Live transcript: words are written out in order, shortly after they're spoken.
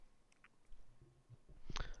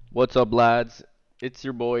What's up, lads? It's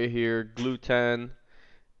your boy here, Gluten,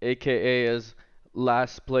 aka as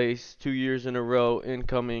last place 2 years in a row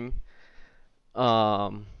incoming.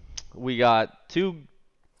 Um, we got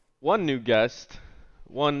one new guest,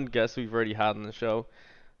 one guest we've already had on the show,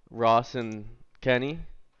 Ross and Kenny.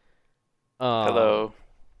 Um, Hello.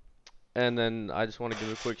 and then I just want to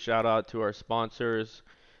give a quick shout out to our sponsors,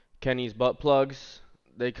 Kenny's Butt Plugs.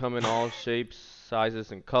 They come in all shapes,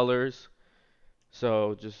 sizes, and colors.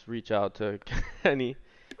 So just reach out to Kenny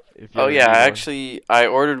if you Oh ever yeah, need one. I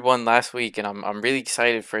ordered one last week and I'm really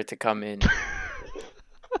excited for it to come in.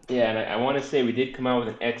 Yeah, and I want to say we did come out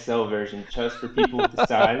with an XL version just for people with the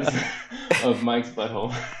size of Mike's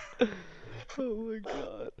butthole. Oh my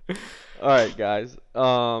god. All right, guys.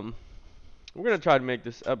 We're gonna try to make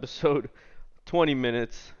this episode 20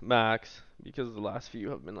 minutes max because the last few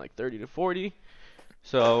have been like 30 to 40.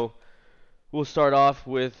 So we'll start off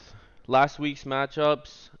with last week's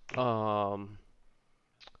matchups.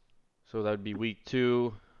 So that would be week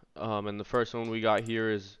two. And the first one we got here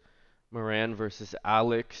is Moran versus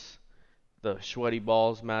Alex, the sweaty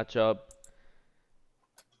balls matchup.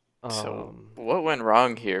 So Um, what went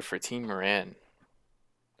wrong here for Team Moran?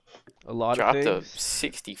 a lot of Dropped a things.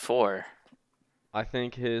 64. I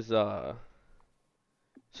think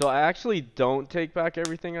So I actually don't take back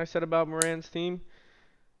everything I said about Moran's team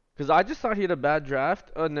because I just thought he had a bad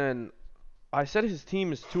draft, and then I said his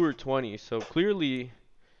team is 2 or 20. So clearly,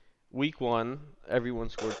 week one everyone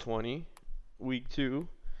scored 20. Week two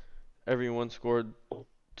everyone scored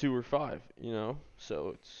 2 or 5. So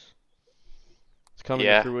it's coming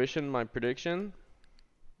to Yeah. fruition. My prediction.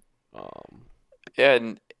 Um, Yeah,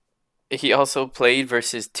 and he also played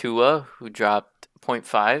versus Tua, who dropped point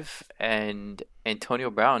 0.5, and Antonio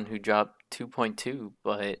Brown, who dropped 2.2,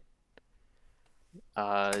 but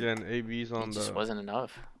uh yeah, and AB's he on just the wasn't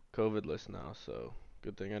enough. COVID list now, so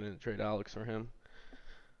good thing I didn't trade Alex for him.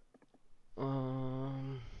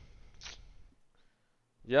 Um,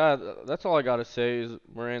 yeah, that's all I gotta say is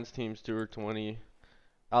Moran's team's 2 or 20.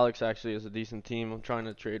 Alex actually has a decent team. I'm trying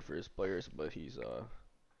to trade for his players, but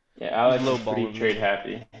Yeah, he's Alex is pretty lowballing trade me.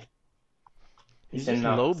 happy. He's He's just sending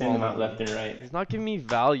them lowballing out me. left and right. He's not giving me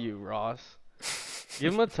value, Ross.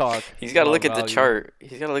 Give him a talk He's got to about look at the value. chart.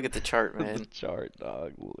 He's got to look at the chart, The man. chart,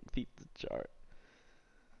 dog. Look, peep the chart.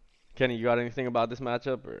 Kenny, you got anything about this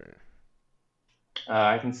matchup or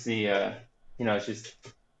I can see, it's just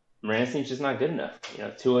Moran's team's just not good enough.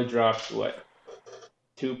 Tua dropped what,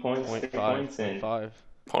 2 points, point 5, 3 points, point and five?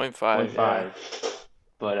 Point point 0.5, yeah. five.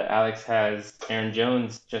 But Alex has Aaron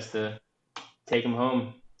Jones just to take him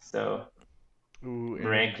home. So Ooh,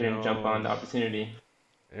 Moran Aaron couldn't jump on the Jones. opportunity.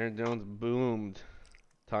 Aaron Jones boomed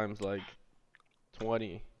times like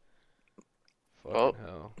 20. Fucking Well,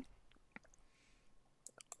 hell.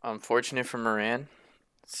 unfortunate for Moran.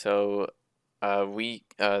 So,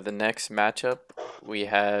 the next matchup we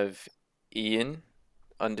have Ian,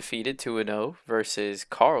 undefeated 2-0 versus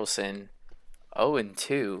Carlson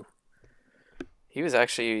 0-2. He was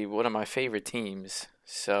actually one of my favorite teams.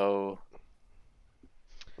 So,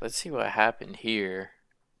 let's see what happened here.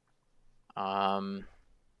 Um,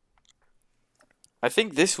 I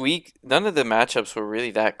think this week none of the matchups were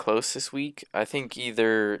really that close this week. I think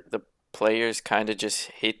either the players kind of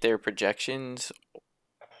just hit their projections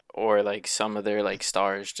or like some of their like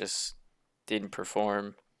stars just didn't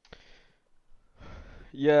perform.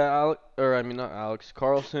 Yeah, or I mean not Alex.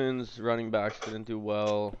 Carlson's running backs didn't do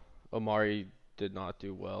well. Amari did not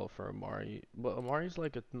do well for Amari. But Amari's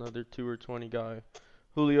like another 2 or 20 guy.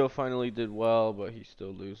 Julio finally did well, but he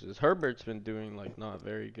still loses. Herbert's been doing like not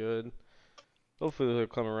very good. Hopefully he'll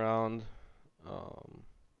come around. Um,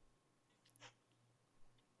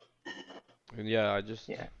 and yeah, I just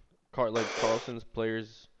Yeah. Carlson's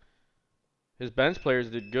players, his bench players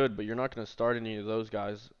did good, but you're not gonna start any of those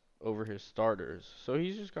guys over his starters. So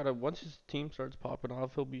he's just gotta once his team starts popping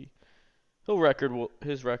off,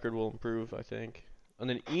 his record will improve, I think. And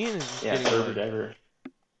then Ian is just Yeah, getting Herbert like ever.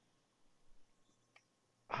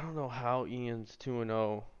 I don't know how Ian's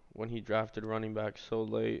 2-0 when he drafted running back so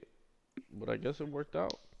late, but I guess it worked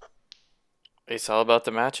out. It's all about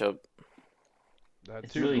the matchup. That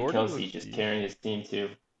It's too. really Gordon Kelsey looks just decent. carrying his team too.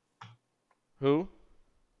 Who?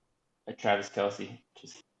 Like Travis Kelsey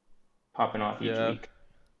just popping off each Yeah, week.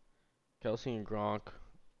 Kelsey and Gronk,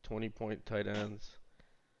 20-point tight ends.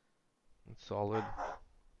 That's solid.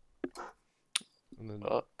 And then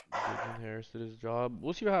Well, Damien Harris did his job.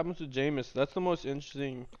 We'll see what happens with Jameis. That's the most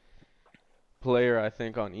interesting player I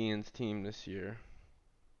think on Ian's team this year.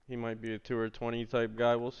 He might be a 2 or 20 type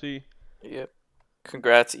guy. We'll see. yep.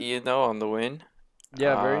 Congrats, Ian, though, on the win.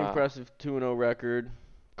 Yeah, very Uh, impressive 2-0 record.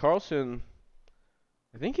 Carlson,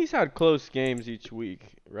 I think he's had close games each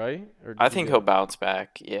week, right? Or I did he think get? he'll bounce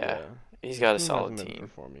back. Yeah, Yeah. he's His got a team solid hasn't been team.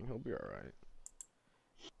 performing. He'll be all right.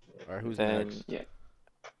 All right, who's Then next? Yeah.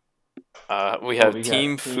 we Oh, have we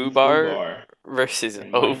Team got Team Fubar Fubar versus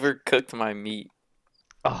and Mike. Overcooked My Meat.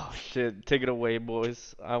 Oh shit! Take it away,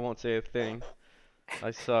 boys. I won't say a thing.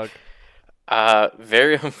 I suck.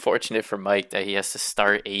 Very unfortunate for Mike that he has to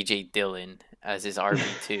start AJ Dillon as his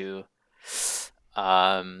RB2.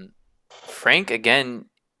 Frank again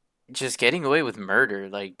just getting away with murder,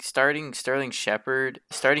 like starting Sterling Shepard,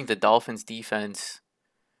 starting the Dolphins defense,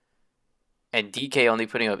 and DK only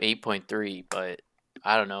putting up 8.3. But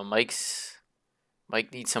I don't know, Mike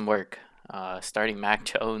needs some work. Starting Mac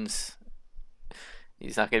Jones,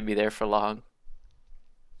 he's not gonna be there for long.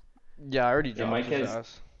 Yeah, I already Yeah, dropped his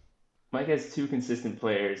ass. Mike has two consistent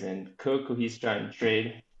players, and Cook, who he's trying to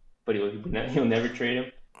trade, but he'll never trade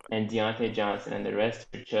him, and Deontay Johnson, and the rest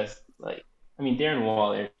are just like, I mean, Darren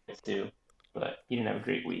Waller too, but he didn't have a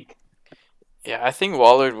great week. Yeah, I think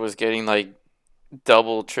Wallard was getting like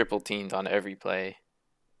double, triple teamed on every play,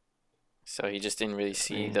 so he just didn't really I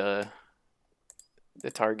see mean, the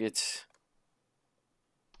targets.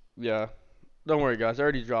 Yeah. Don't worry, guys. I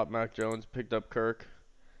already dropped Mac Jones. Picked up Kirk.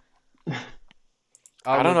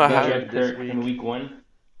 I I don't look know you how. better had this Kirk week. in week one.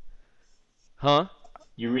 Huh?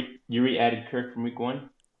 You re-added Kirk from week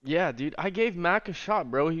one. Yeah, dude. I gave Mac a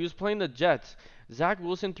shot, bro. He was playing the Jets. Zach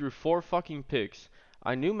Wilson threw 4 fucking picks.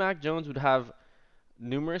 I knew Mac Jones would have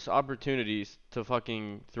numerous opportunities to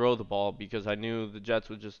fucking throw the ball because I knew the Jets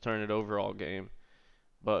would just turn it over all game.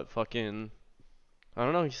 But fucking, I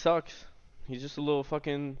don't know. He sucks. He's just a little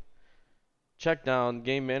fucking check down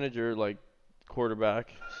game manager like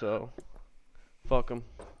quarterback. So fuck him.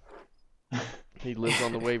 He lives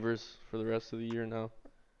on the waivers for the rest of the year now.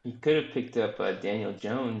 He could have picked up Daniel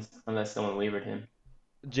Jones unless someone wavered him.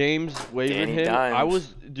 James wavered Danny him.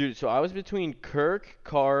 Dimes. So I was between Kirk,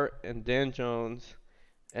 Carr, and Dan Jones,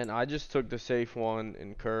 and I just took the safe one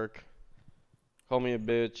in Kirk. Call me a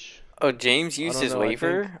bitch. Oh, James I used don't his know. I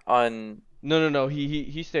think waiver on. no.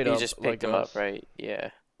 He stayed He up just picked like him up, us. right?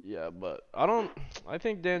 Yeah. Yeah, but I don't. I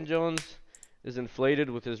think Dan Jones is inflated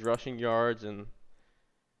with his rushing yards and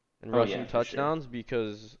Oh yeah, rushing for sure. touchdowns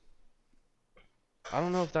because I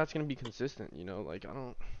don't know if that's gonna be consistent. You know, like I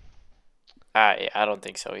don't. Yeah, I don't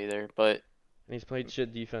think so either, but And he's played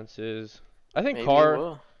shit defenses. I think maybe it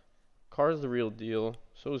will. Carr's the real deal.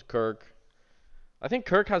 So is Kirk. I think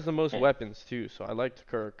Kirk has the most And, weapons too, so I liked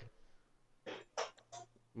Kirk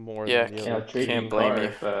more Yeah, than the and I'll other trade two. can't you blame Carr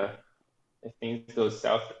you. if things go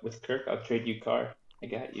south with Kirk. I'll trade you Carr. I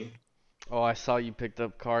got you. Oh, I saw you picked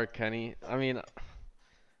up Carr, Kenny. I mean,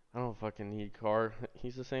 I don't fucking need Carr.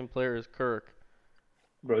 He's the same player as Kirk.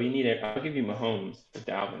 Bro, you need it. I'll give you Mahomes for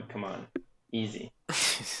Dalvin. Come on, easy.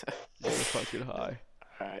 You're fucking high.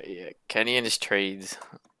 Alright, yeah. Kenny and his trades.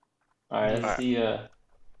 All right, let's Alright. see.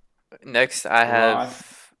 Next, I Ross.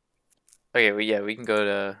 have. Okay, well, yeah, we can go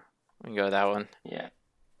to that one. Yeah,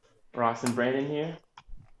 Ross and Brandon here.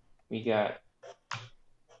 We got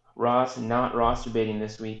Ross not roster baiting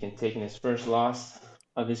this week and taking his first loss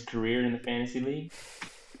of his career in the fantasy league.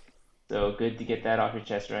 So good to get that off your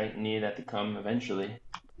chest, right? Needed that to come eventually.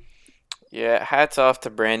 Yeah, hats off to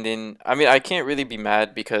Brandon. I mean, I can't really be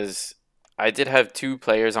mad because I did have two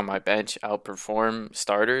players on my bench outperform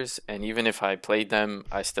starters, and even if I played them,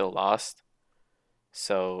 I still lost.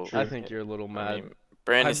 So, I True. think you're a little I mad. mean,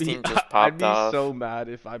 Brandon's team just I'd popped be off. so mad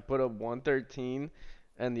if I put up 113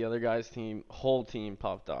 and the other guy's whole team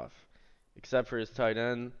popped off, except for his tight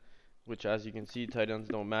end, which as you can see, tight ends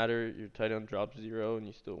don't matter. Your tight end drops 0 and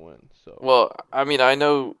you still win. So Well, I mean, I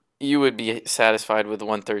know you would be satisfied with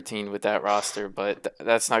 113 with that roster, but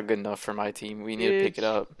that's not good enough for my team. We need to pick it bitch,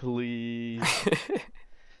 up. please.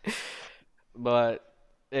 But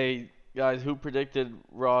hey, guys, who predicted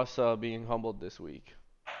Ross being humbled this week?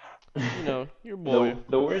 You know, your boy.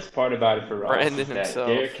 The worst part about it for Ross Brandon is that himself.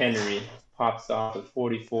 Derrick Henry pops off with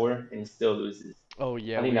 44 and he still loses. Oh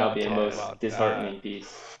yeah, I think we that would gotta be the talk most about disheartening that.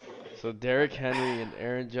 piece. So Derrick Henry and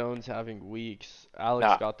Aaron Jones having weeks. Alex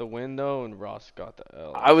Nah, got the win though, and Ross got the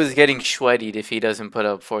L. I was So getting sweated if he doesn't put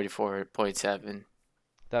up 44.7.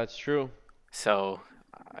 that's true. So,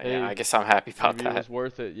 yeah, I Hey, guess I'm happy about maybe it that. was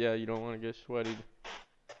worth it. Yeah, you don't want to get sweaty.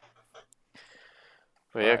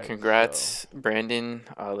 But yeah, Alright, so congrats, Brandon.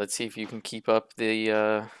 Let's see if you can keep up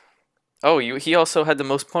the. Oh, he also had the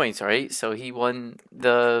most points, right? So he won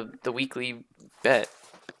the weekly bet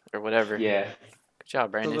or whatever. Yeah, Good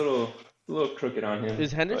job, it's a Brandon. little crooked on him,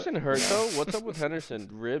 is Henderson but hurt you though? know. What's up with Henderson?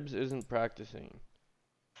 Ribs isn't practicing.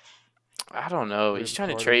 I don't know. He's Ribs, trying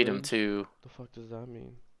to trade him cartilage. too. The fuck does that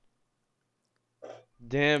mean?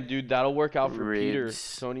 Damn, dude, that'll work out for Peter.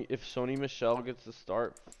 Ribs. If Sony Michelle gets the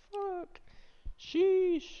start, fuck.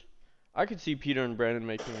 Sheesh. I could see Peter and Brandon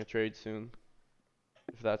making a trade soon,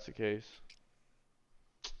 if that's the case.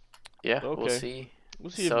 Yeah, But we'll okay. see. We'll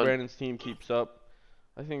see if So Brandon's team keeps up.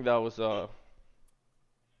 I think that was I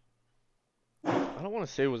don't want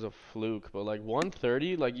to say it was a fluke, but like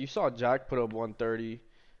 130, like you saw Jack put up 130,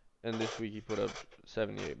 and this week he put up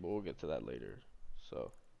 78, but we'll get to that later.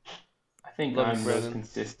 So, I think love you, I'm the most Brandon.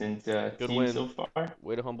 consistent Good team win. so far.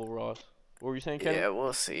 Way to humble Ross. What were you saying, Kenny? yeah,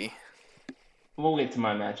 we'll see. We'll get to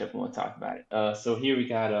my matchup and we'll talk about it. So here we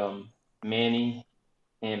got Manny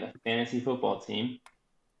and a fantasy football team.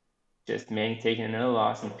 Just Manny taking another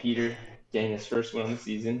loss and Peter getting his first win on the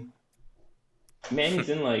season. Manny's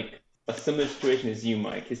in like a similar situation as you,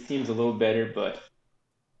 Mike. His team's a little better, but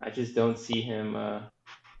I just don't see him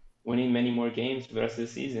winning many more games for the rest of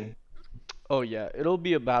the season. Oh yeah, it'll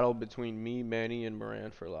be a battle between me, Manny, and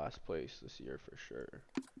Moran for last place this year for sure.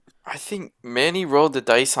 I think Manny rolled the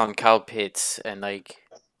dice on Kyle Pitts, and like,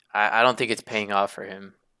 I don't think it's paying off for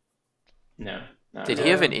him. No, not Did at he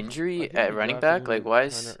have all. an I injury think at we running drafted back? Like, him why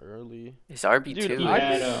kind is of early. his RB Dude, two? He I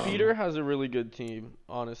had, think Peter has a really good team,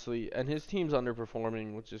 honestly, and his team's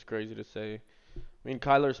underperforming, which is crazy to say. I mean,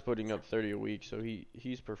 Kyler's putting up 30 a week, so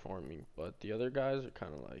he's performing, but the other guys are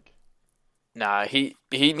kind of like Nah, he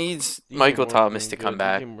needs DJ Michael Moore's Thomas doing to good. come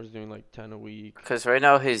back DJ Moore's doing like 10 a week. because right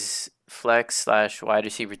now his flex slash wide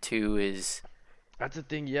receiver 2 is That's the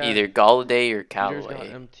thing, yeah. either Galladay or Peter's got Callaway.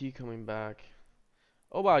 MT coming back.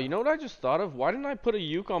 Oh wow, you know what I just thought of? Why didn't I put a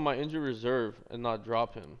Uke on my injured reserve and not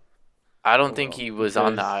drop him? I don't Oh think well. he was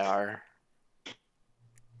on the Because IR.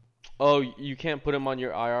 Oh, you can't put him on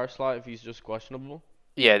your IR slot if he's just questionable?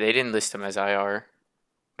 Yeah, they didn't list him as IR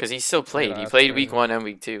because he still I played. gotta He ask played week Brandon. 1 and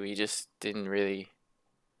week 2. He just didn't really.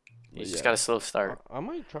 He But just got yeah, a slow start. I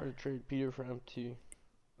might try to trade Peter for MT.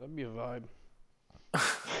 That'd be a vibe.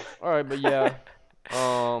 Alright, but yeah.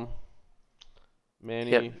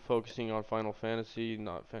 Manny Yep. focusing on Final Fantasy,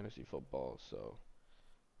 not fantasy football, so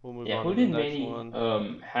we'll move yeah, on who to the did next Manny one.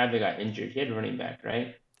 have that got injured? He had a running back,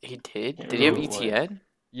 right? He did. Can't Did he have remember who it was. ETN?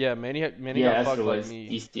 Yeah, Manny Yeah, got that's what fucked it like was. me.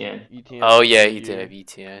 ETN. ETN Oh for yeah, the he did year, have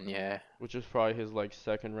ETN. Yeah. which is probably his like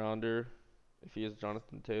second rounder if he is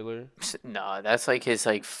Jonathan Taylor. No, that's like his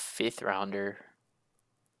like 5th rounder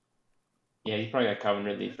Yeah, he probably got Calvin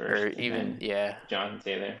Ridley or first, and even then yeah. Jonathan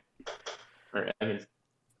Taylor or Evans.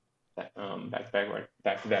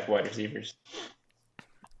 Back-to-back wide receivers.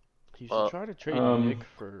 He should Well, try to trade Um, Nick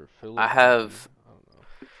for Philip. I maybe. have I don't know.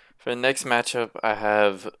 for the next matchup, I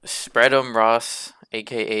have Spread'em Ross,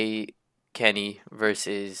 aka Kenny,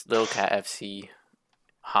 versus Lil Cat FC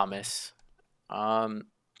Hamas.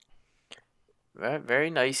 Very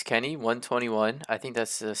nice, Kenny. 121. I think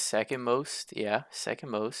that's the second most. Yeah, second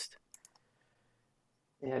most.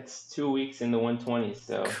 Yeah, it's 2 weeks in the 120s,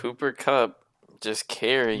 so Cooper Cup just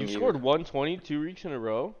carrying You you. scored 120 2 weeks in a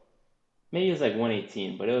row? maybe it was like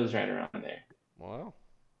 118, but it was right around there. Wow.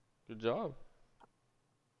 Good job.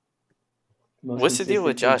 Most What's the deal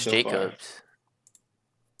with consistent Josh team so far. Jacobs?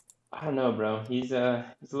 I don't know, bro. He's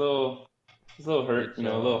a little hurt, It's a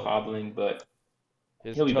little hobbling, but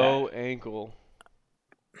his he'll be toe, back. ankle.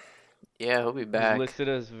 Yeah, he'll be He's back. listed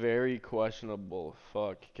as very questionable.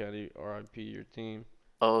 Fuck, Kenny. RIP your team.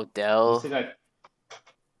 We Odell. still got.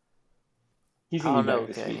 He's I gonna don't be know, back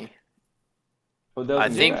this Kenny. week. Odell's I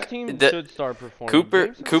gonna be think James' back. team the should start performing. Cooper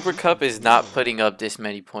James' Cooper team Cup should is not perform. putting up this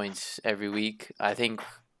many points every week. I think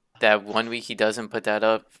that 1 week he doesn't put that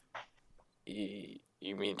up, you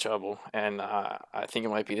be in trouble. And I think it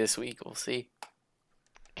might be this week. We'll see.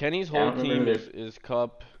 Kenny's Yeah, I whole don't remember team their. is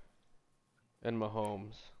Cup and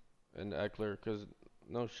Mahomes and Eckler because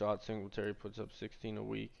no shot Singletary puts up 16 a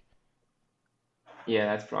week. Yeah,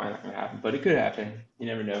 that's probably not gonna happen, but it could happen. You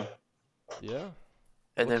never know. Yeah.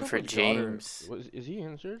 And What's then up for with Goddard? James, Is he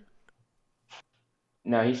injured?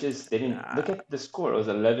 No, he's just they didn't look nah, at the score. It was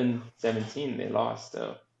 11-17. They lost,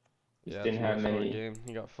 so just Yeah, didn't it's a have low-scoring many game.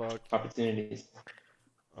 He got fucked. opportunities.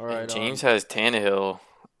 All and right. James has Tannehill.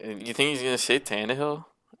 You think he's gonna sit Tannehill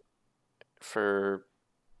for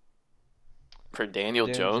Daniel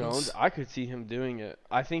Dan Jones? I could see him doing it.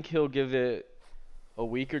 I think he'll give it a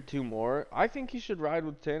week or two more. I think he should ride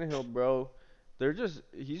with Tannehill, bro.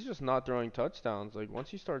 He's just not throwing touchdowns. Like once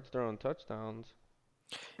he starts throwing touchdowns,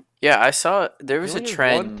 Yeah, I saw there he was a only has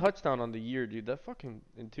one trend. touchdown on the year, dude. That fucking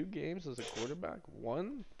in 2 games as a quarterback,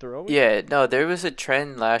 one throwing. Yeah, no, there was a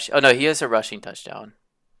trend last. Oh no, he has a rushing touchdown.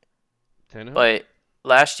 Tannehill. But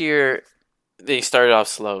last year they started off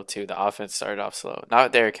slow too. The offense started off slow.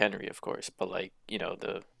 Not Derrick Henry, of course, but like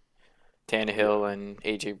the Tannehill Yeah. and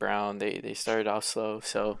AJ Brown. They started off slow.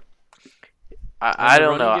 So I the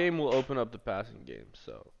don't running know. game will open up the passing game,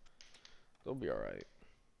 so they'll be all right.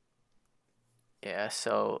 Yeah,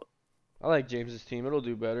 so I like James's team. It'll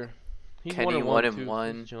do better. He's Kenny 1-1 and too. He's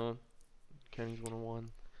 1, chilling. Kenny's 1-1.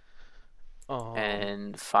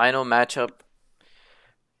 and final matchup: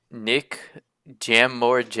 Nick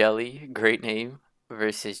Jammore Jelly, great name,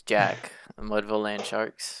 versus Jack Mudville Land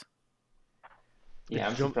Sharks. Yeah,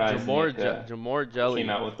 I'm It's surprised Nick Jamor came Jelly.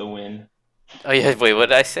 out with the win. Oh yeah, wait, what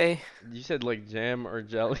did I say? You said like jam or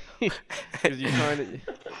jelly, because you're trying to.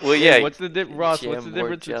 Well, Hey, yeah, what's the Ross? What's the Jammore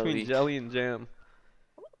difference Jelly. between jelly and jam?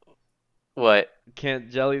 What? Can't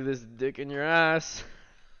jelly this dick in your ass.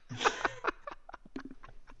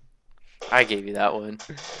 I gave you that one.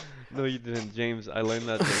 No, you didn't, James. I learned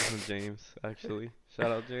that joke from James, actually.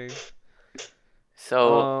 Shout out, James.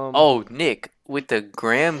 So, Nick with the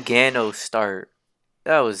Graham Gano start.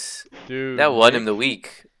 Dude, That won him Nick, the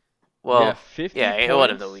week. yeah, Well, 50 yeah, it won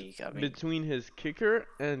him the points week. I mean, between his kicker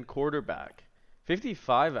and quarterback.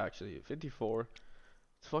 55 actually, 54.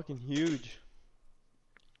 It's fucking huge.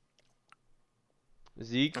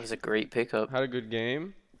 Zeke that was a great pickup. had a good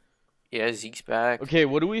game. Yeah, Zeke's back. Okay,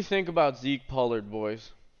 what do we think about Zeke Pollard,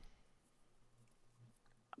 boys?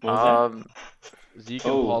 What was Um, Zeke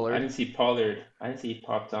and Oh, Pollard. I didn't see Pollard. I didn't see he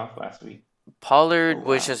popped off last week. Pollard Oh,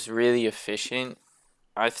 was wow. just really efficient.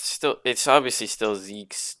 It's obviously still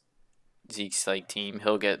Zeke's like team.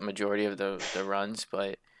 He'll get majority of the runs,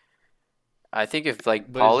 but I think if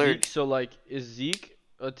like But Pollard, is Zeke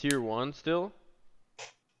a tier 1 still?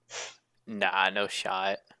 nah, no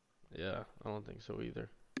shot. Yeah, I don't think so either.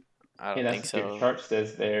 I Hey, don't think that's what your so. chart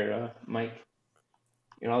says there, Mike.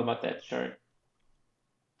 You're all about that chart.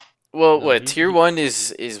 Well, No, what tier 1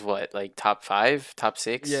 is what, like top 5, top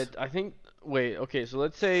 6? Yeah, I think. Wait, okay, so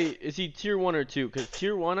let's say, is he tier 1 or 2? Because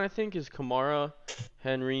tier 1, I think, is Kamara,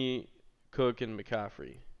 Henry, Cook, and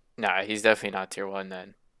McCaffrey. Nah, he's definitely not tier 1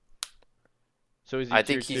 then. So is he I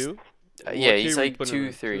tier think he's 2? yeah, What he's tier we like put him 2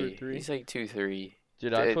 in? 2 or 3. 3? He's like 2 3.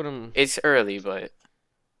 Dude, I put him. It's early, but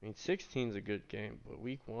I mean, 16's a good game, but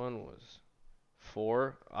week 1 was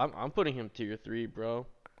 4. I'm putting him tier 3, bro.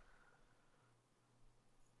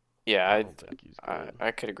 yeah, I don't think he's good.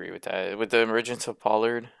 I could agree with that. With the emergence of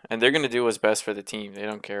Pollard, and they're gonna do what's best for the team. They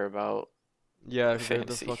don't care about Yeah, they're the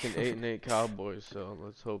fantasy. fucking 8-8 Cowboys, so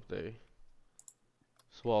let's hope they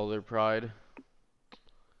swallow their pride.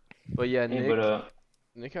 But yeah, Hey, but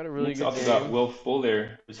Nick had a really Nick's good also got game. Will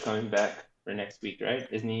Fuller, who's coming back for next week, right?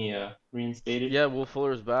 Isn't he reinstated? Yeah, Will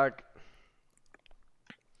Fuller's back.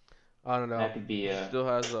 I don't know. That could be He still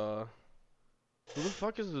has who the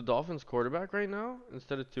fuck is the Dolphins quarterback right now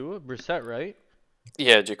instead of Tua? Brissett, right?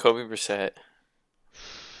 Yeah, Jacoby Brissett.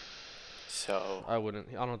 So I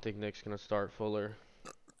don't think Nick's gonna start Fuller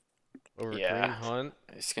over yeah, Kareem Hunt.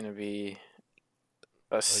 it's gonna be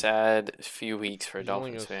a sad few weeks for He's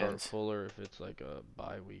only Dolphins gonna start fans. Fuller if it's like a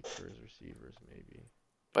bye week for his receivers, maybe.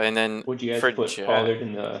 But and then Would you guys for put Pollard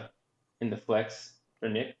in the flex for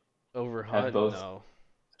Nick? Over Have Hunt, both. no.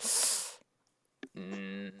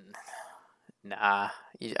 Mm, nah,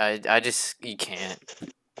 I just you can't.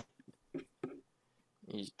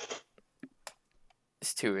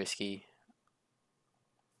 It's too risky.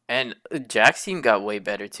 And Jack's team got way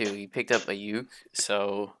better too. He picked up Ayuk,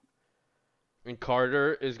 so And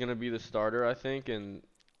Carter is gonna be the starter, I think,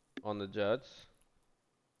 on the Jets.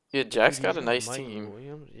 yeah, Jack's Dude, got he's a nice Mike team.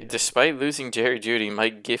 Williams? Yeah. Despite losing Jerry Judy,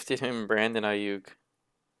 Mike gifted him Brandon Ayuk.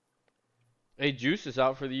 Hey, Juice is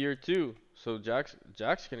out for the year too. So Jack's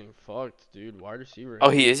getting fucked, dude. Wide receiver. Oh,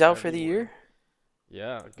 he injuries is out for the everywhere. year?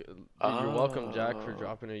 Yeah. Dude, you're welcome, Jack, for Oh.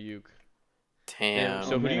 dropping a Uke. Damn.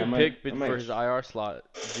 So who do man, you I pick might- for his IR slot?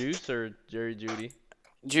 Juice or Jerry Judy?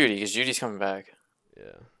 Judy, because Judy's coming back.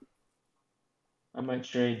 Yeah. I might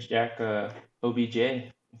trade Jack OBJ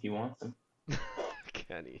if he wants him.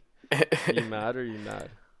 Kenny. You mad or you mad?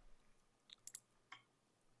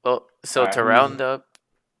 Well, so Alright,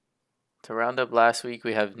 to round up last week,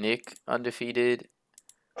 we have Nick undefeated.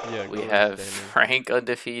 Yeah. We go ahead, have Stanley. Frank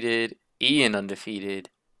undefeated. Ian undefeated.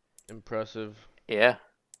 Impressive. Yeah.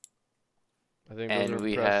 I think And those are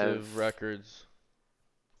we impressive have- records.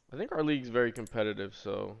 I think our league's very competitive,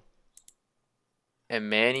 so And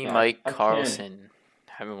Manny Yeah, Mike I can't- Carlson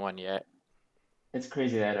haven't won yet. It's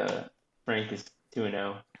crazy that Frank is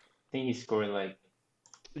 2-0. I think he scored like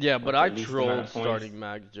yeah. But What's I the least amount trolled of points? starting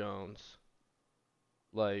Mac Jones.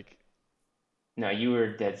 Like, no, you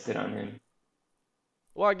were dead set on him.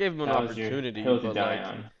 well, I gave him an That was your opportunity, hill to but die like,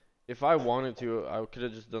 on. if I wanted to, I could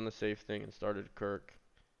have just done the safe thing and started Kirk,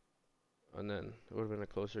 and then it would have been a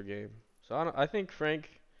closer game. So I think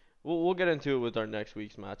Frank. We'll get into it with our next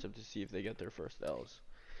week's matchup to see if they get their first L's.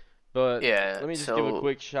 But Yeah, let me just give a so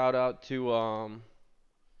quick shout out to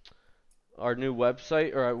our new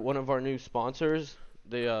website, or one of our new sponsors.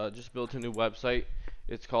 They just built a new website.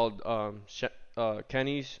 It's called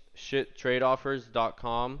Kenny's Shit Trade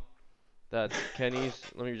Offers.com. That's Kenny's.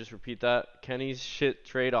 Let me just repeat that. Kenny's Shit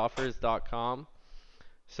Trade Offers.com.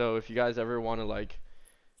 So if you guys ever want to like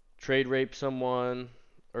trade rape someone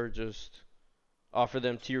or just offer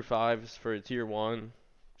them tier 5s for a tier 1,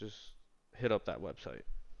 just hit up that website.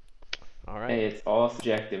 All right. Hey, it's all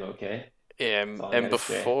subjective, okay? yeah, That's all I and gotta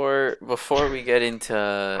say. before we get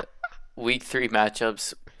into week 3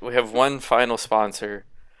 matchups, we have one final sponsor.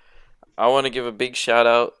 I want to give a big shout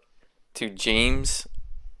out to James.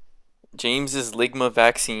 James's Ligma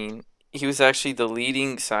vaccine. He was actually the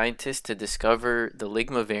leading scientist to discover the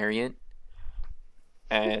Ligma variant,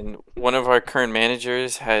 and one of our current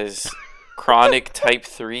managers has chronic type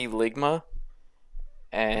 3 Ligma,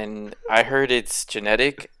 and I heard it's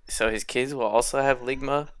genetic, so his kids will also have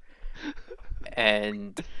Ligma.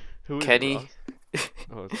 And Who is Kenny, Ross?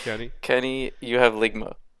 Oh, it's Kenny. Kenny, you have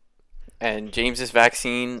Ligma, and James's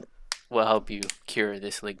vaccine will help you cure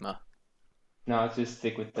this Ligma. No, let's just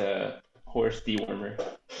stick with the horse dewormer.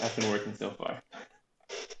 That's been working so far.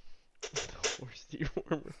 Horse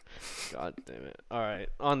dewormer. God damn it. All right.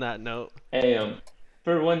 On that note, Hey,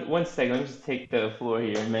 for one second, let me just take the floor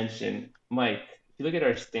here and mention, Mike, if you look at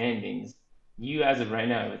our standings, you as of right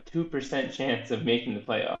now have a 2% chance of making the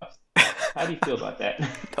playoffs. How do you feel about that?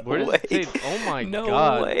 where No does way. it say? Oh my No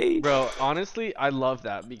God, way. bro. Honestly, I love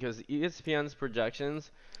that because ESPN's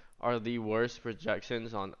projections are the worst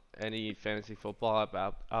projections on any fantasy football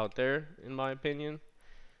app out there, in my opinion.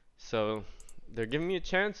 So they're giving me a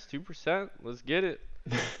chance. 2%. Let's get it.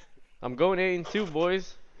 I'm going 8-2,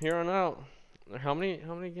 boys. Here on out. How many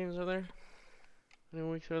games are there? How many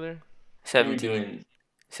weeks are there? You were 17. doing,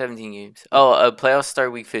 17 games. Oh, playoffs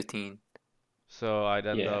start week 15. So I'd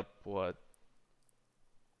end yeah, up what?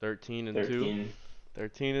 13-2. 13,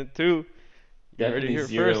 13-2. You heard it definitely here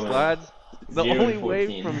 0 first, and lads. The 0 only and way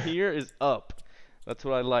 14. from here is up. That's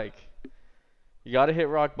what I like. You gotta hit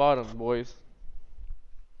rock bottom, boys.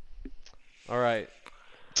 All right.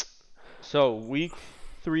 So week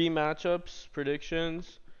 3 matchups,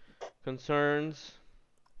 predictions, concerns.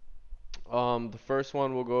 The first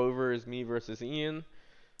one we'll go over is me versus Ian.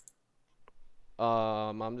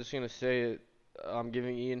 I'm just gonna say it. I'm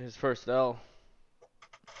giving Ian his first L.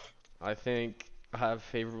 I think I have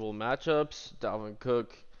favorable matchups. Dalvin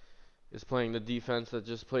Cook is playing the defense that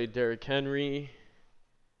just played Derrick Henry.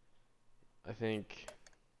 I think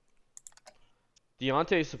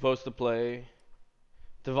Deontay is supposed to play.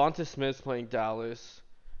 Devonta Smith's playing Dallas.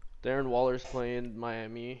 Darren Waller's playing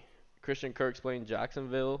Miami. Christian Kirk's playing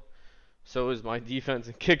Jacksonville. So is my defense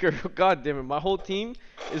and kicker. God damn it, my whole team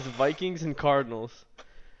is Vikings and Cardinals.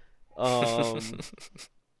 So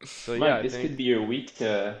yeah, Mike, I this think could be your week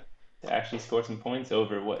to actually score some points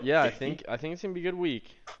over what, yeah, I 50? think it's gonna be a good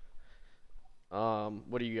week.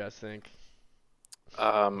 What do you guys think?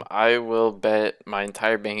 I will bet my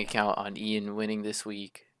entire bank account on Ian winning this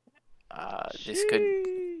week. This could,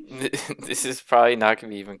 Sheesh. this is probably not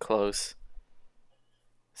gonna be even close.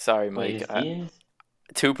 Sorry, Wait, Mike. is Ian's?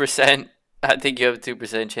 2%. I think you have a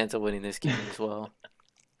 2% chance of winning this game as well.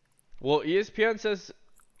 Well, ESPN says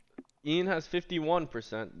Ian has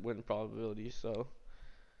 51% win probability, so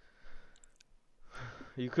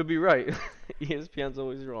you could be right. ESPN's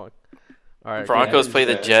always wrong. All right, go Yeah, Broncos ahead. this play is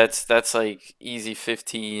the Jets. That's like easy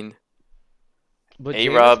 15. But A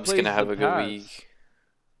Jameis Rob's plays gonna the have a good Pats, week.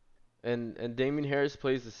 and Damien Harris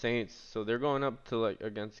plays the Saints, so they're going up to like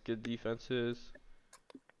against good defenses.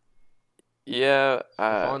 Yeah,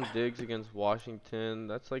 Stephon Diggs against Washington,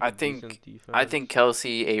 that's like I a decent think defense.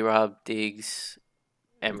 Kelsey, A Rob, Diggs,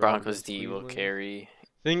 and A-Rob Broncos against D will Cleveland. carry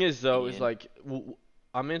Thing is though, is Ian. like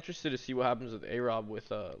I'm interested to see what happens with A-Rob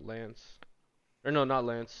with Lance, or no, not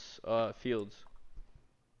Lance, Fields.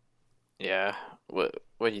 Yeah. What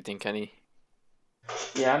do you think, Kenny?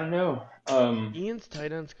 Yeah, I don't know. Ian's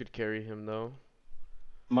tight ends could carry him though.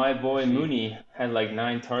 My We'll boy see. Mooney had like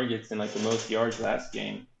 9 targets and like the most yards last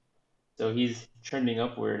game. So he's trending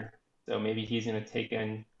upward. So maybe he's gonna take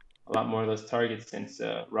in a lot more of those targets since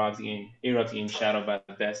A-Rob's getting shadowed by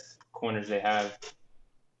the best corners they have.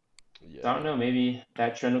 So I don't Yeah. know, maybe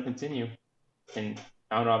that trend will continue. And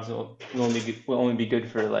A-Rob's will only be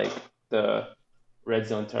good for like the red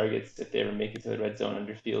zone targets if they ever make it to the red zone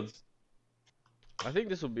under Fields. I think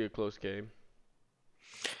this will be a close game.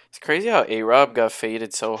 It's crazy how A Rob got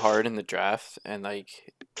faded so hard in the draft, and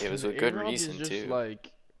like it was Cause with good A-Rob is reason just too.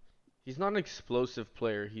 like he's not an explosive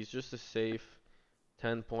player. He's just a safe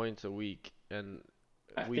 10 points a week, and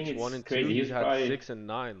I think weeks one it's and two, crazy. he's had 6 and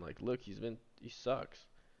 9. Like, look, he sucks.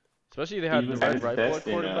 Especially they He had the was at red his rifle at best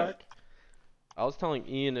in quarterback. I was telling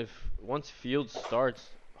Ian if once Fields starts,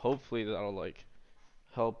 hopefully that'll like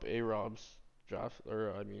help A-Rob's draft,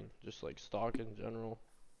 or I mean, just like stock in general.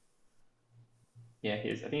 yeah, I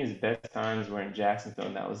think his best times were in Jacksonville,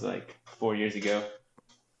 and that was like 4 years ago.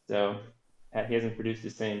 So he hasn't produced the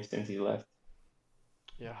same since he left.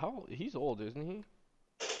 Yeah, he's old, isn't he?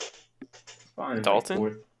 Fine, in like Dalton?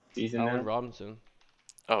 fourth season Allen now. Robinson.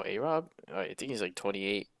 Oh, A-Rob? I think he's like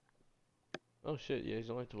 28. Oh shit, yeah, he's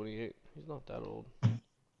only 28. He's not that old.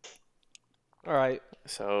 All right,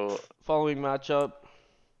 So following matchup.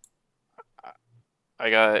 I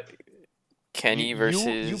got Kenny You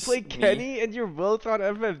versus play me. Kenny and you're both on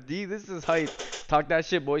FFD. This is hype. Talk that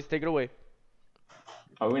shit, boys. Take it away.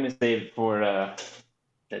 We're gonna save it for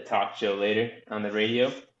the talk show later on the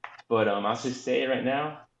radio, but I'll just say it right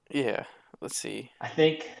now. Yeah, let's see. I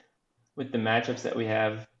think with the matchups that we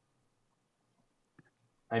have,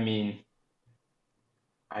 I mean,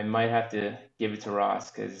 I might have to give it to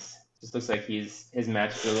Ross because it just looks like his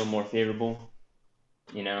matchups are a little more favorable.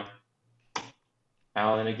 You know,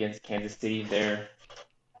 Allen against Kansas City, their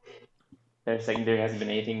secondary hasn't been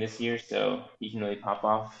anything this year, so he can really pop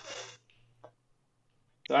off.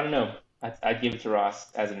 So I don't know. I'd give it to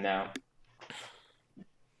Ross as of now.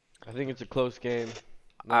 I think it's a close game.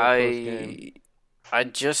 Another close game. I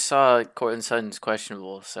just saw Cortland Sutton's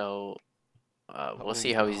questionable, so we'll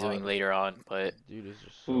see Oh, how he's doing God. later on. But Dude is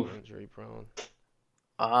just so Oof. injury prone.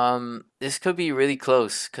 this could be really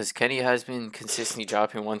close because Kenny has been consistently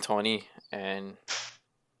dropping 120, and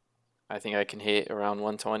I think I can hit around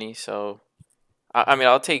 120. So I mean,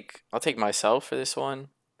 I'll take myself for this one,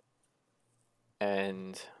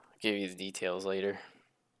 and give you the details later.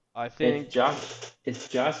 I think If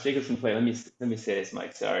Josh Jacobson play, let me say this,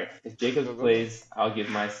 Mike. Sorry. If Jacobs Go. plays, I'll give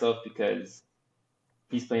myself because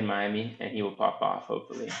he's playing Miami and he will pop off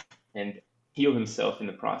hopefully and heal himself in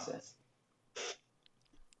the process.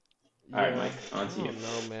 All right, Mike, on to I you. don't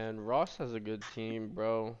know, man. Ross has a good team,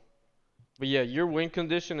 bro. But yeah, your win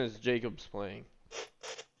condition is Jacobs playing.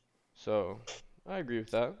 So I agree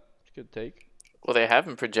with that. It's a good take. Well, they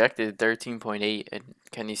haven't projected 13.8, and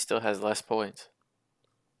Kenny still has less points.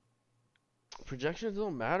 Projections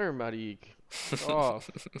don't matter, Marik. Oh,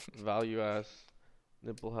 value ass.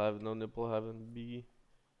 No nipple having B.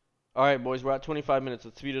 All right, boys, we're at 25 minutes.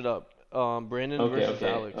 Let's speed it up. Brandon versus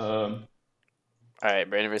Alex. All right,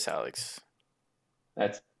 Brandon versus Alex.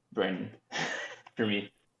 That's Brandon for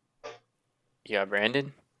me. You got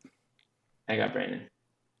Brandon? I got Brandon.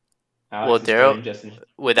 Well, Alex is starting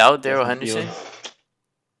without Darrell Justin Henderson? Fields.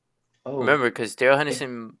 Oh, Remember, because Darrell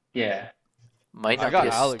Henderson yeah. might I not got be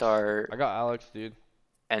a Alex. start, I got Alex, dude.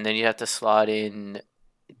 and then you have to slot in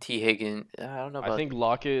T. Higgins. I don't know about. I think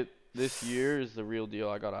Lockett this year is the real deal.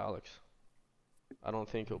 I got Alex. I don't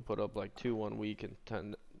think he'll put up like 2 one week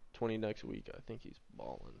and 20 next week. I think he's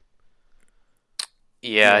balling.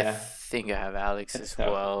 Yeah, I Yeah. think I have Alex That's as tough.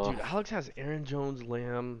 well. Dude, Alex has Aaron Jones,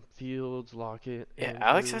 Lamb, Fields, Lockett. Yeah,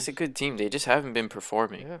 Alex has a Andrews. good team. They just haven't been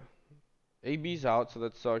performing. Yeah. AB's out, so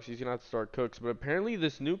that sucks. He's gonna have to start Cooks. But apparently,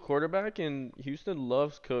 this new quarterback in Houston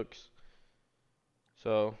loves Cooks.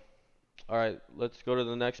 So, all right, let's go to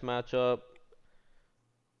the next matchup.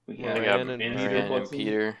 We Yeah, I got got Moran and Moran Peter. Moran and football team.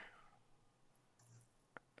 Peter.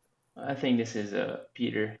 I think this is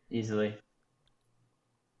Peter easily.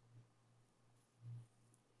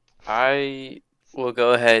 I will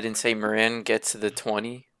go ahead and say Moran gets to the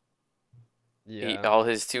 20. Yeah. All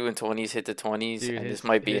his 2 and 20s hit the 20s, Dude, and this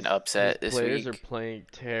might be an upset his this players week. are playing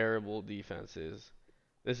terrible defenses.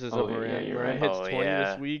 This is Oh, a yeah, Moran. you're Moran right. hits Oh, 20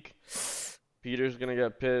 yeah. this week. Peter's gonna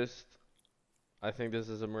get pissed. I think this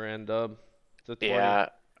is a Moran dub. It's a 20. Yeah.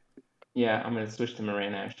 Yeah, I'm gonna switch to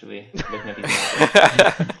Moran actually. Looking at these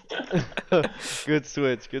matchups. Good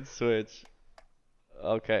switch. Good switch.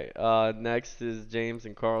 Okay. Next is James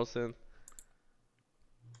and Carlson.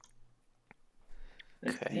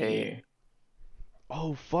 Let's see Okay. here.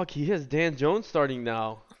 Oh fuck! He has Dan Jones starting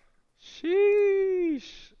now.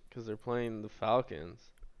 Sheesh. Because they're playing the Falcons.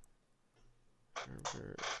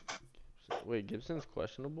 Herbert, Gibson. Wait, Gibson's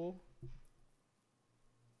questionable?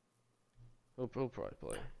 He'll probably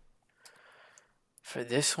play. For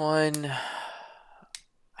this one,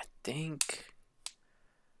 I think.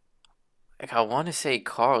 Like, I want to say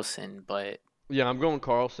Carlson, but Yeah, I'm going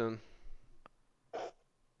Carlson.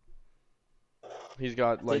 He's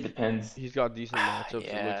got It like depends. he's got decent matchups. It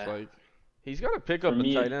Yeah. looks like he's got to pick up For a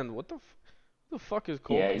me, tight end. What the fuck is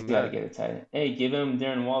Cole yeah, he's got to Kmet? get a tight end. Hey, give him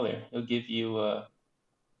Darren Waller. He'll give you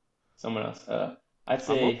someone else. I'd I'm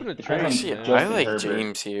say hoping to depends trade on actually, him. I Justin like Herbert.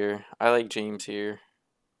 James here. I like James here.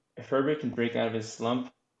 if Herbert can break out of his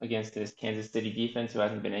slump against this Kansas City defense, who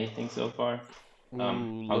hasn't been anything so far,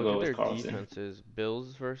 Ooh, I'll look go at with their Carlson. defenses.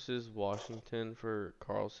 Bills versus Washington for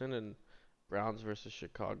Carlson and Browns versus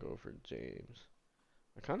Chicago for James.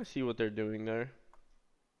 I kind of see what they're doing there.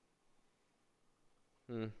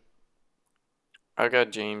 Hmm. I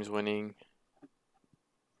got James winning.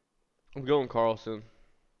 I'm going Carlson.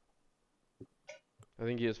 I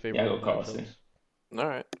think he has Yeah, I'll favorable go Carlson. matchups. All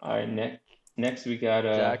right. All right, next we got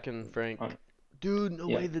Jack and on, Frank. Dude, no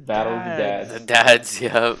yeah, way, the Battle of the The dads. Dads. dads,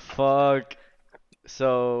 yep. Fuck.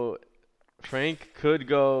 So Frank could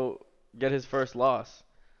go get his first loss.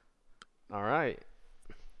 All right.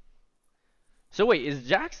 So wait, is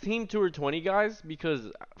Jack's team 2 or 20 guys?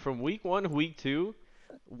 Because from week 1 to week 2,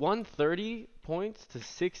 130 points to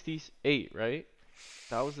 68, right?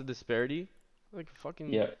 That was the disparity. Like a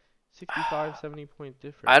fucking Yep. 65, 70 point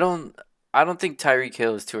difference. I don't think Tyreek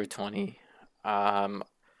Hill is 2 or 20. Um,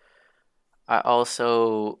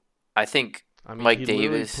 I think I mean, Mike he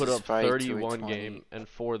literally Davis put is up probably 2 or 31 20. game and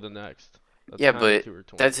 4 the next. That's Yeah, kind of but 2 or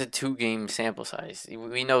 20. that's a 2-game sample size.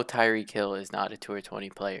 We know Tyreek Hill is not a 2 or 20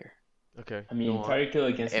 player. Okay, I go mean, on. Tyreek Hill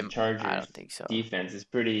against the I Chargers don't think so. defense is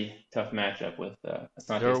pretty tough matchup with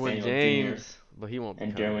Asante Derwin Samuel Jr. James, but he won't be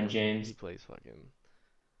and covering Derwin him. He James. plays fucking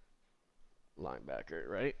linebacker,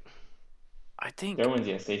 right? I think Derwin's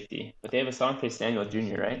yeah safety, but they have Asante Samuel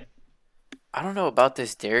Jr. Right? I don't know about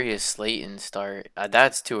this Darius Slayton start.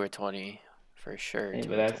 That's 2 or 20 for sure. Hey, 2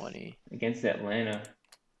 but or that's 20. against Atlanta.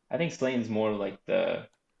 I think Slayton's more like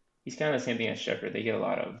he's kind of the same thing as Shepard. They get a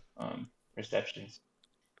lot of receptions,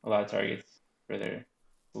 a lot of targets for their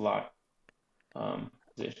slot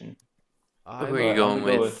position. I Who are you But I'm going gonna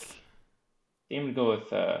go like with? with I'm gonna go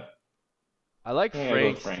with I like I think I gotta go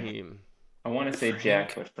with Frank's Frank. team. I want to say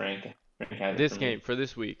Jack, Frank? but Frank has it This for game me. for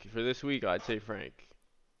this week. For this week, I'd say Frank.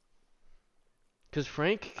 Cause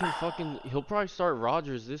Frank can he'll probably start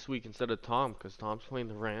Rodgers this week instead of Tom, cause Tom's playing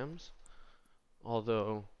the Rams.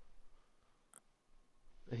 Although,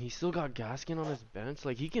 and he still got Gaskin on his bench.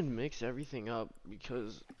 Like he can mix everything up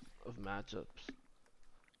because of matchups.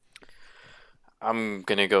 I'm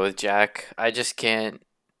gonna go with Jack. I just can't.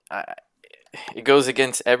 It goes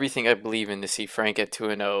against everything I believe in to see Frank at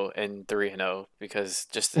 2-0 and 3-0 because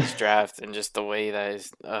just this draft and just the way that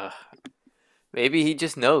is. Maybe he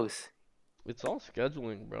just knows. It's all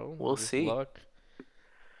scheduling, bro. We'll Just see. luck.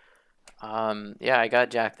 Yeah, I got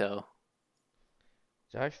Jack though.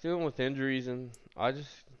 Jack's dealing with injuries, and I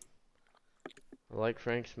like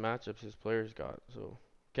Frank's matchups his players got. So,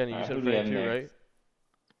 Kenny, you Who said do we Frank have too, next? right?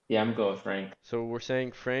 Yeah, I'm going with Frank. So we're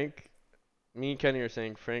saying Frank. Me and Kenny are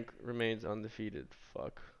saying Frank remains undefeated.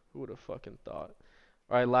 Fuck. Who would have fucking thought?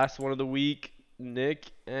 All right, last one of the week.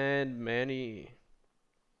 Nick and Manny.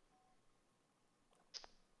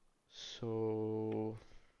 So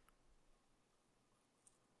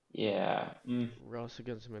Yeah. Russ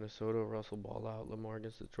against Minnesota. Russell ball out. Lamar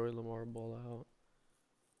against Detroit. Lamar ball out.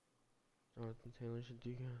 Jonathan Taylor should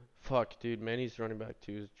do good. Fuck, dude. Manny's running back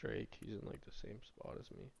two is Drake. He's in like the same spot as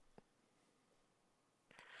me.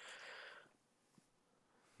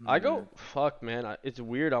 I go. Fuck, man. It's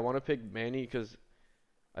weird. I want to pick Manny because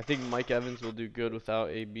I think Mike Evans will do good without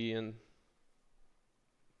AB and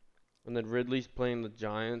then Ridley's playing the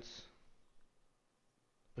Giants.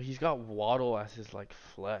 But he's got Waddle as his like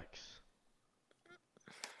flex.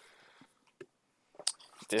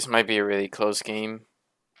 This might be a really close game.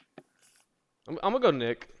 I'm gonna go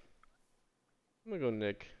Nick. I'm gonna go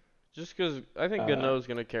Nick. Just because I think Gano's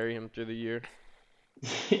gonna carry him through the year.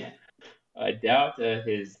 Yeah. I doubt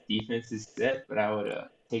his defense is set, but I would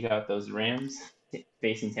take out those Rams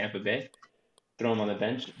facing Tampa Bay, throw him on the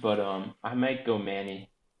bench. But I might go Manny.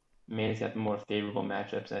 Manny's got the more favorable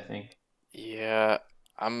matchups, I think. Yeah,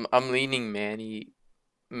 I'm leaning Manny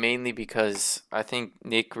mainly because I think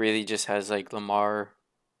Nick really just has like Lamar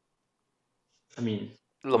I mean,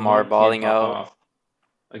 Lamar can't balling pop out. off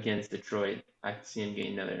against Detroit. I could see him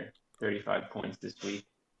getting another 35 points this week.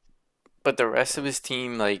 But the rest of his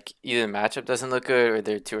team, like either the matchup doesn't look good or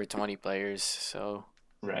they're 2 or 20 players. So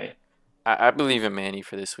Right. I believe in Manny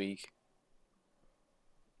for this week.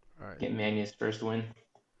 All right. Get Manny his first win.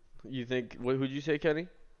 You think? Who'd you say, Kenny?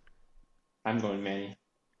 I'm going Manny.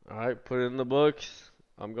 All right, put it in the books.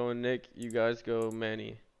 I'm going Nick. You guys go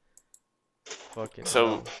Manny. Fucking So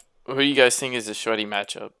hell. who do you guys think is a sweaty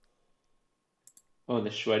matchup? Oh,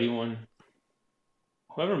 the sweaty one.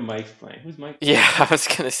 Whoever Mike's playing. Who's Mike? Yeah, I was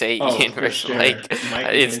gonna say Oh, Ian for versus sure. Mike.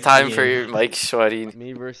 Mike It's against time for Ian. your Mike sweaty.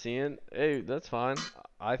 Me versus Ian. Hey, that's fine.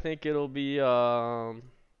 I think it'll be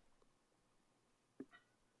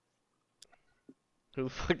Who the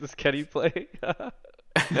fuck does Kenny play?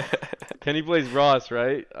 Kenny plays Ross,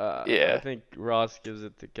 right? I Yeah. think Ross gives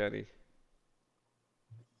it to Kenny.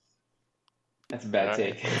 That's a All bad right.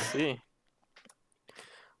 take. We'll see.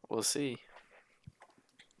 We'll see.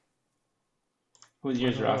 Who's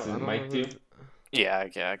yours, Ross? Is I it don't know Mike too? who's. Yeah,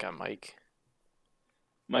 I got Mike.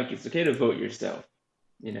 Mike, it's okay to vote yourself.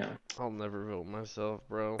 You know. I'll never vote myself,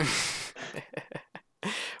 bro.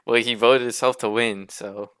 Well, he voted himself to win,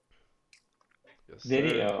 so Yes, Did he?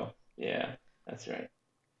 sir. Oh, yeah, that's right.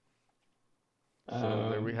 So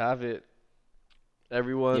there we Um, have it. yep.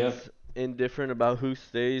 Everyone's indifferent about who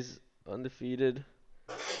stays undefeated.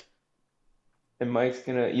 And Mike's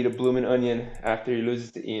gonna eat a bloomin' onion after he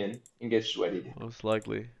loses to Ian and gets sweated. Most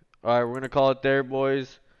likely. All right, we're gonna call it there,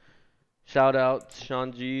 boys. Shout out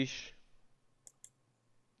Shanjish,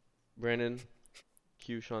 Brandon,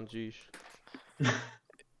 Q Shanjish.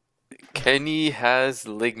 Kenny has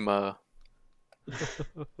Ligma.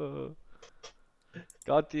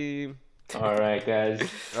 Got team. All right, guys.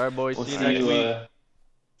 All right, boys. We'll See you see next you. week.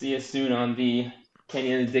 See you soon on the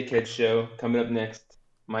Kenny and the Dickhead show coming up next.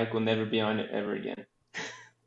 Mike will never be on it ever again.